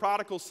story of the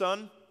prodigal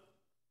son.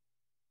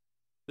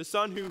 The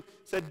son who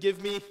said,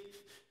 "Give me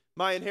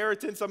my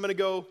inheritance. I'm going to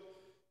go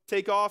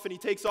take off." And he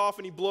takes off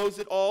and he blows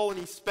it all and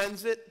he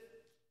spends it.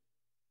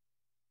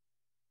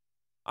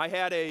 I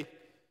had a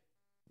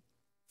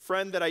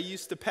friend that I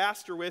used to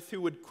pastor with who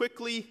would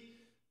quickly,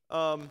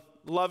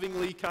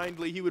 lovingly,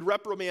 kindly, he would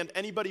reprimand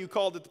anybody who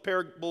called it the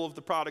parable of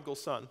the prodigal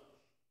son.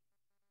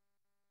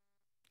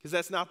 Because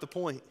that's not the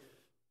point.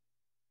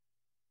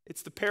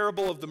 It's the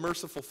parable of the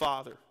merciful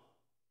Father.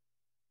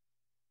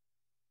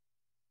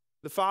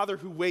 The Father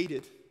who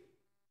waited,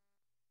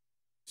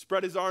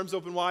 spread his arms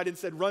open wide and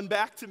said, "Run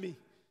back to me."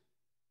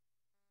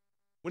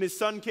 When his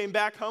son came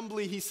back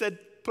humbly, he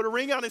said, "Put a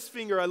ring on his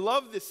finger. I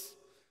love this.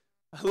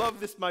 I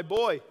love this, my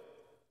boy."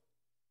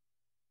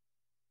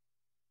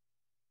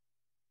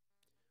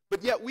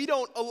 But yet we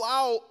don't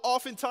allow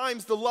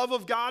oftentimes the love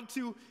of God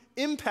to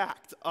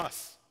impact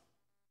us.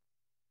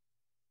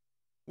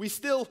 We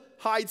still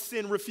hide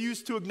sin,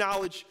 refuse to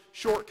acknowledge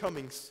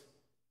shortcomings.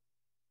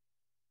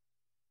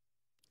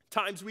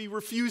 Times we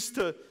refuse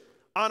to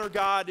honor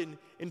God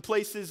in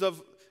places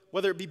of,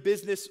 whether it be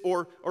business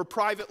or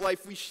private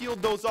life. We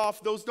shield those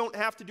off. Those don't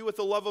have to do with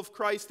the love of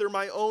Christ. They're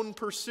my own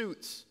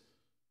pursuits.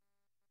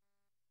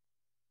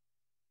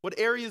 What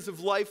areas of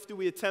life do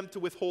we attempt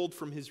to withhold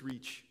from his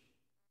reach?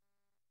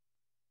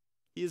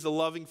 He is a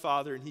loving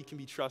Father, and he can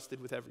be trusted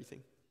with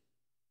everything.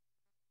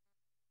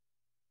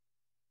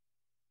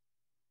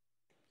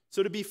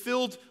 So to be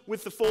filled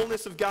with the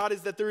fullness of God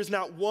is that there is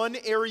not one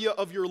area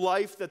of your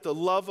life that the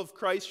love of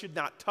Christ should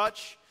not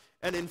touch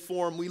and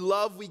inform. We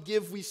love, we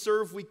give, we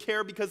serve, we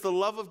care because the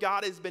love of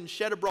God has been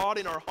shed abroad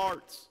in our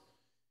hearts.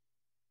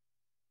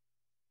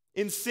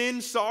 In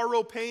sin,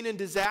 sorrow, pain, and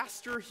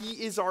disaster,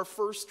 he is our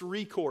first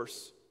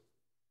recourse.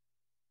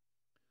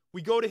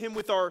 We go to him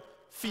with our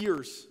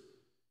fears.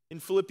 In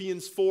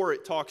Philippians 4,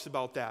 it talks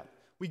about that.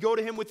 We go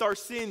to him with our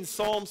sins.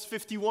 Psalms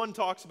 51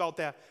 talks about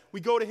that. We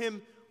go to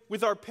him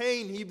with our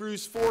pain.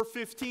 Hebrews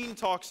 4:15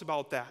 talks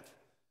about that.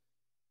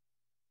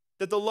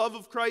 That the love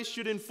of Christ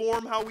should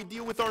inform how we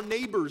deal with our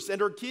neighbors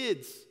and our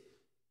kids.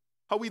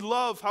 How we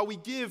love, how we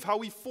give, how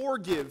we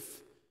forgive.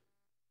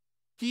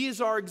 He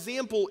is our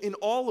example in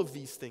all of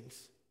these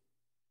things.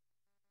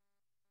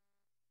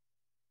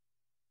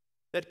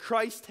 That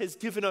Christ has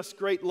given us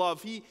great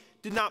love. He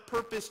did not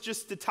purpose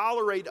just to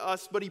tolerate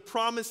us, but he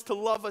promised to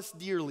love us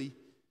dearly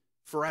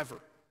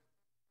forever.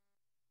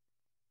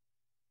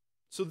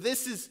 So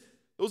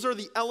those are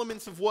the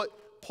elements of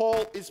what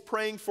Paul is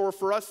praying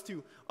for us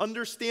to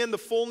understand the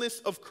fullness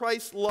of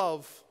Christ's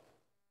love,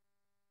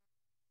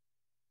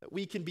 that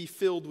we can be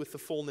filled with the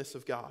fullness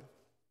of God.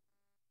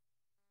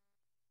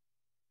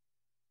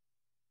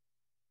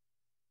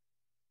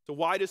 So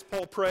why does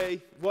Paul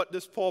pray? What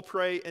does Paul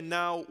pray? And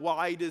now,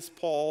 why does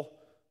Paul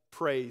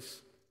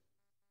praise?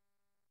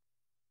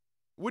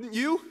 Wouldn't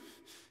you?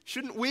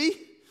 Shouldn't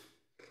we?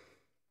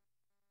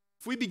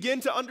 If we begin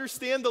to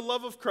understand the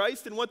love of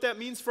Christ and what that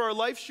means for our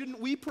life,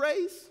 shouldn't we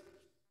praise?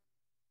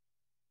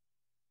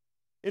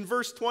 In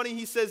verse 20,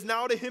 he says,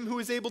 "Now to him who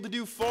is able to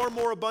do far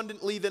more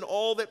abundantly than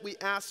all that we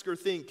ask or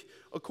think,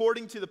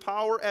 according to the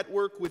power at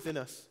work within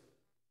us.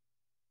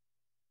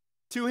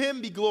 To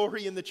him be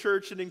glory in the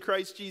church and in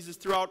Christ Jesus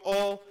throughout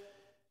all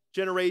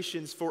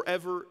generations,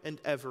 forever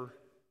and ever.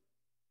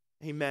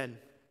 Amen."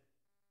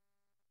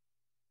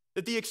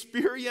 That the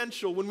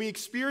experiential, when we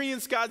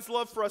experience God's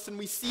love for us and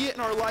we see it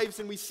in our lives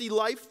and we see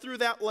life through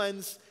that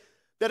lens,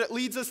 that it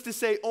leads us to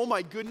say, oh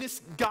my goodness,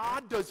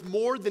 God does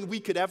more than we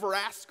could ever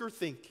ask or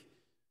think.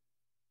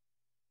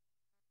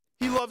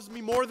 He loves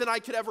me more than I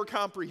could ever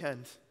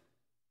comprehend.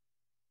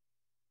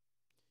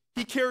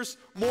 He cares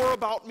more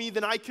about me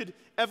than I could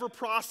ever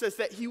process,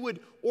 that he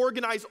would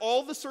organize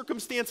all the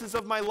circumstances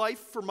of my life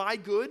for my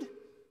good.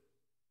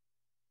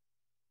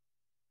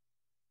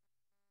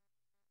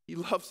 He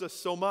loves us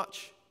so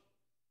much.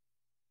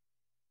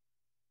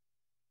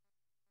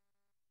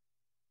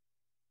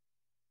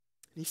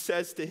 He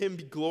says, to him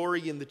be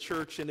glory in the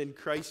church and in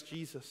Christ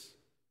Jesus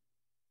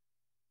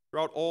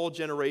throughout all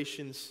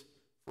generations,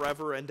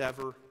 forever and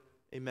ever.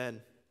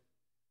 Amen.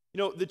 You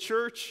know, the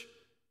church,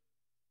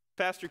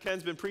 Pastor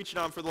Ken's been preaching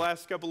on for the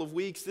last couple of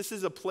weeks, this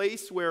is a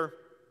place where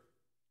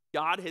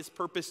God has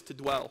purposed to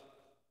dwell.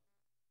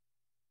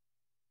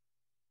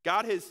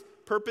 God has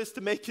purposed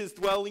to make his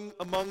dwelling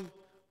among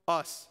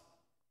us.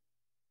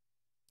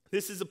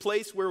 This is a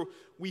place where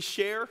we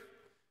share,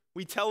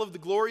 we tell of the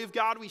glory of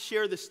God, we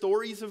share the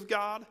stories of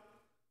God.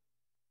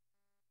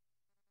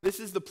 This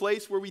is the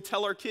place where we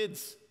tell our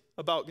kids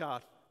about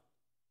God,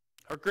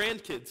 our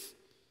grandkids.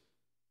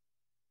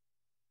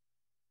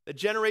 That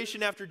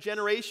generation after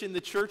generation, the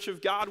church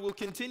of God will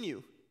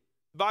continue.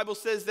 The Bible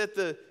says that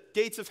the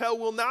gates of hell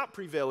will not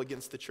prevail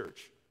against the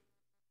church.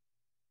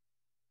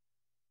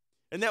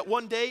 And that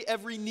one day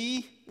every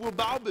knee will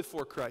bow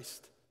before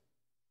Christ.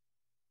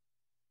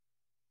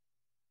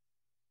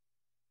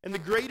 And the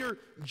greater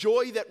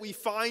joy that we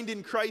find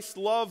in Christ's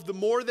love, the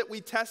more that we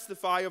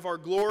testify of our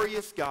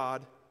glorious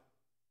God,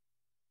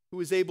 who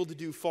is able to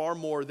do far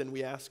more than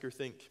we ask or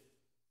think.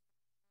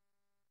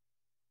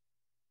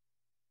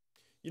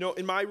 You know,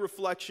 in my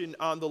reflection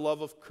on the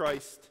love of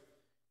Christ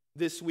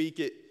this week,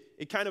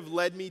 it kind of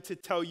led me to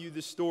tell you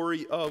the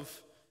story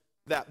of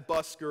that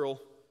bus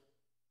girl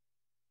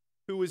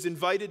who was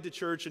invited to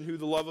church and who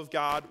the love of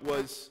God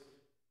was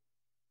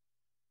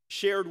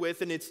shared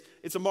with. And it's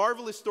a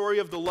marvelous story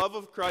of the love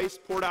of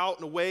Christ poured out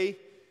in a way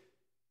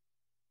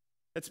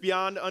that's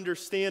beyond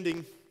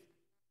understanding.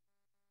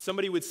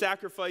 Somebody would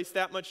sacrifice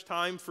that much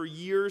time for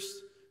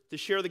years to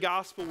share the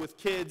gospel with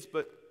kids,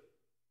 but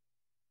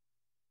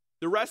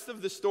the rest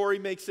of the story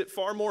makes it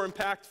far more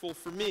impactful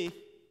for me,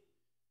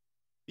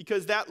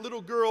 because that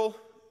little girl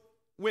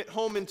went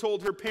home and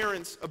told her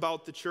parents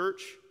about the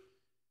church,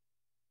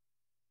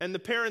 and the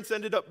parents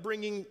ended up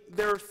bringing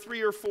their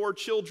 3 or 4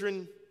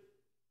 children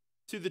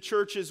to the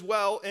church as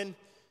well, and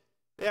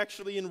they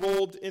actually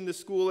enrolled in the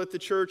school at the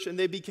church, and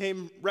they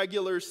became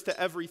regulars to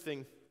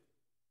everything.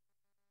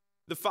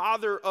 The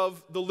father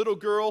of the little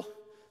girl,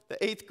 the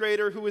 8th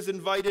grader who was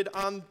invited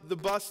on the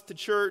bus to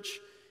church,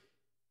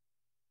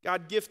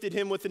 God gifted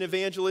him with an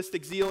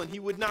evangelistic zeal, and he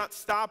would not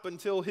stop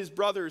until his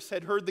brothers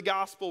had heard the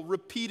gospel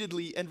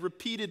repeatedly and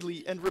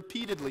repeatedly and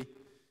repeatedly.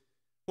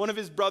 One of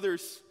his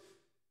brothers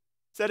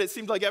said it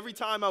seemed like every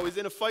time I was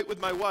in a fight with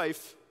my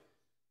wife,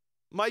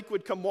 Mike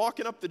would come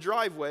walking up the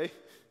driveway.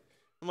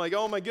 I'm like,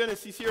 oh my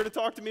goodness, he's here to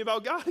talk to me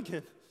about God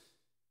again.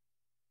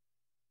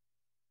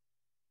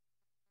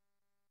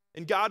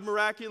 And God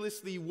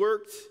miraculously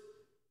worked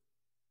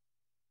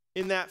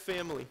in that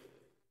family.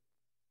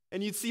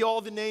 And you'd see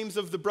all the names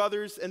of the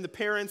brothers and the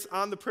parents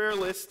on the prayer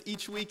list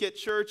each week at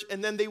church,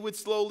 and then they would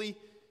slowly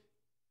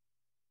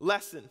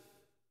lessen.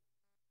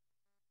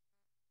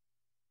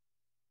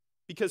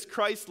 Because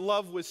Christ's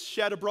love was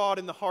shed abroad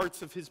in the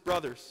hearts of his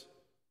brothers.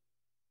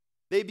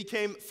 They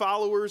became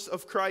followers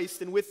of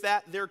Christ, and with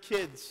that, their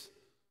kids.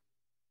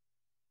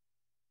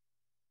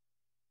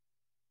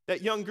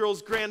 That young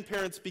girl's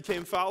grandparents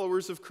became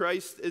followers of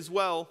Christ as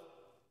well.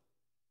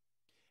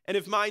 And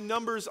if my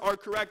numbers are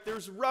correct,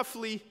 there's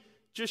roughly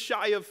just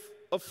shy of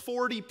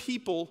 40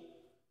 people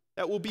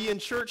that will be in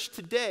church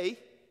today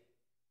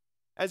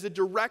as a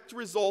direct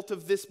result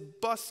of this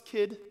bus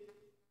kid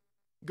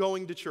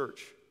going to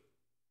church.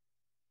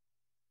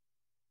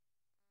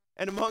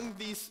 And among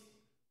these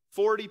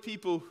 40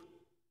 people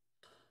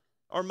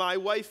are my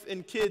wife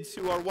and kids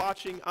who are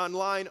watching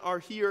online, are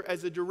here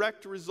as a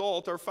direct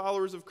result, are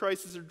followers of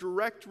Christ as a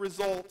direct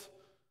result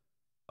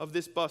of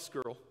this bus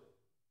girl.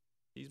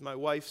 She's my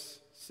wife's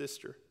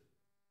sister.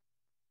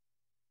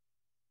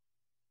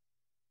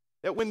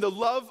 That when the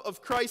love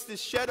of Christ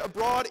is shed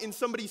abroad in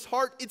somebody's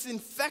heart, it's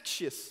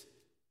infectious.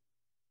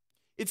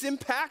 It's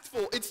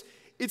impactful.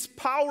 It's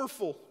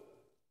powerful.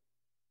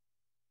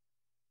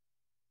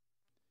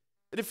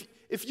 And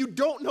if you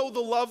don't know the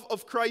love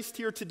of Christ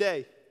here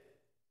today,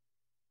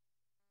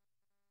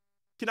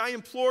 can I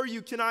implore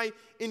you, can I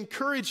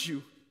encourage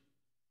you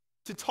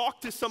to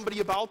talk to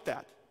somebody about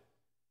that?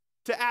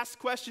 To ask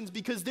questions,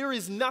 because there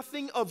is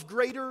nothing of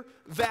greater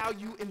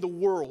value in the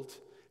world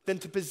than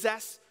to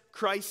possess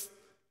Christ's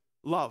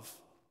love.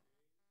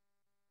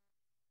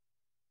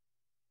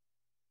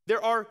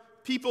 There are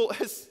people,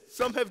 as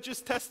some have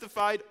just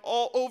testified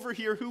all over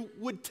here, who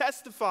would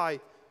testify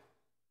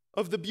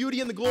of the beauty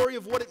and the glory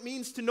of what it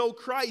means to know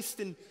Christ.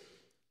 And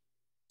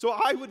so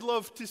I would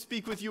love to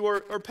speak with you,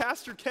 or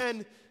Pastor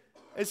Ken,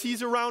 as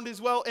he's around as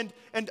well,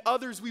 and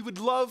others. We would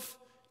love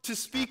to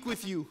speak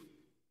with you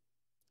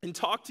and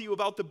talk to you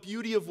about the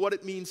beauty of what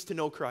it means to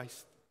know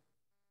Christ.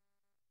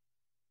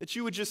 That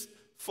you would just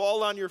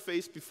fall on your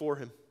face before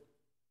him.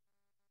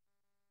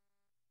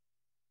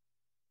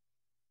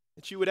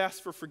 That you would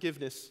ask for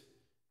forgiveness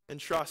and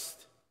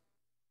trust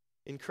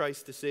in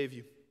Christ to save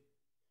you.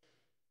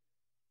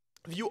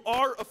 If you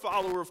are a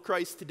follower of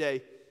Christ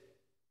today,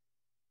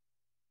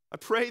 I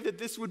pray that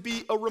this would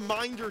be a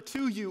reminder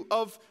to you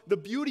of the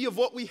beauty of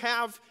what we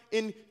have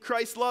in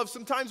Christ's love.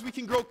 Sometimes we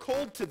can grow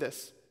cold to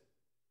this.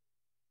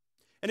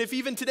 And if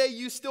even today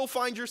you still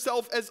find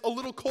yourself as a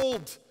little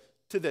cold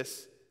to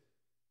this,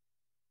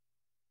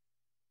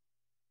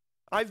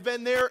 I've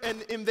been there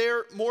and am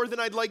there more than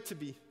I'd like to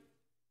be.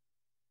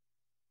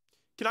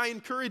 Can I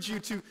encourage you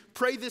to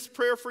pray this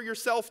prayer for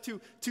yourself,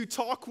 to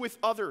talk with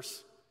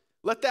others?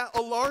 Let that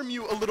alarm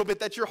you a little bit,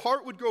 that your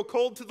heart would grow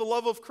cold to the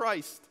love of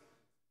Christ.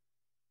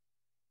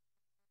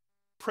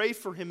 Pray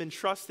for him and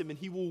trust him, and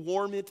he will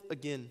warm it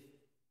again.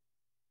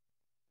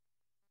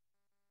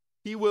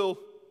 He will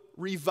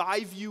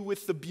revive you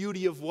with the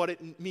beauty of what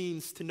it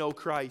means to know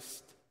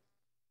Christ.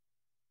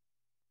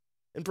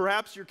 And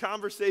perhaps your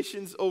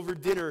conversations over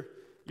dinner,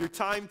 your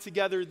time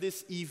together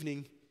this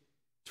evening,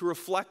 to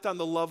reflect on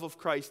the love of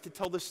Christ, to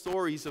tell the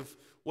stories of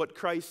what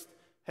Christ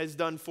has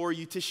done for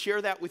you, to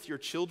share that with your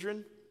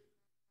children,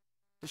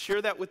 to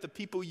share that with the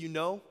people you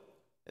know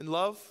and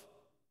love.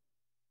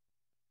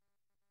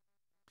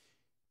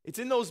 It's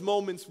in those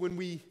moments when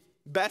we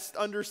best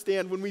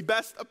understand, when we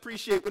best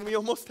appreciate, when we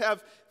almost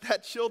have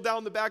that chill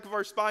down the back of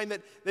our spine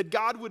that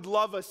God would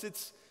love us.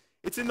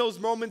 It's in those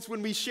moments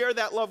when we share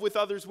that love with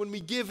others, when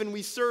we give and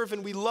we serve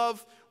and we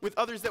love with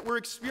others, that we're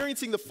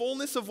experiencing the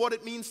fullness of what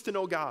it means to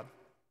know God.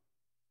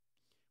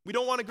 We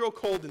don't want to grow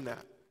cold in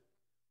that.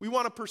 We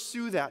want to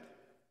pursue that.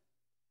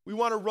 We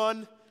want to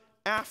run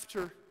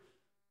after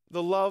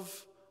the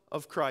love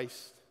of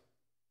Christ.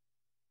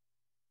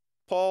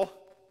 Paul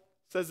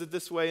says it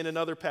this way in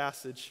another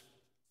passage.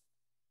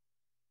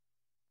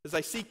 As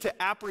I seek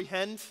to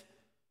apprehend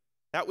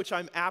that which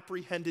I'm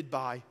apprehended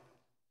by.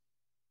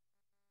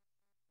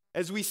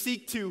 As we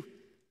seek to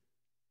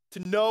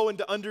know and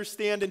to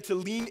understand and to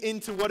lean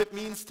into what it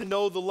means to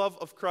know the love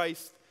of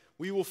Christ,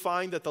 we will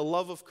find that the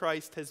love of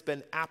Christ has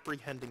been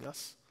apprehending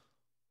us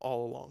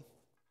all along.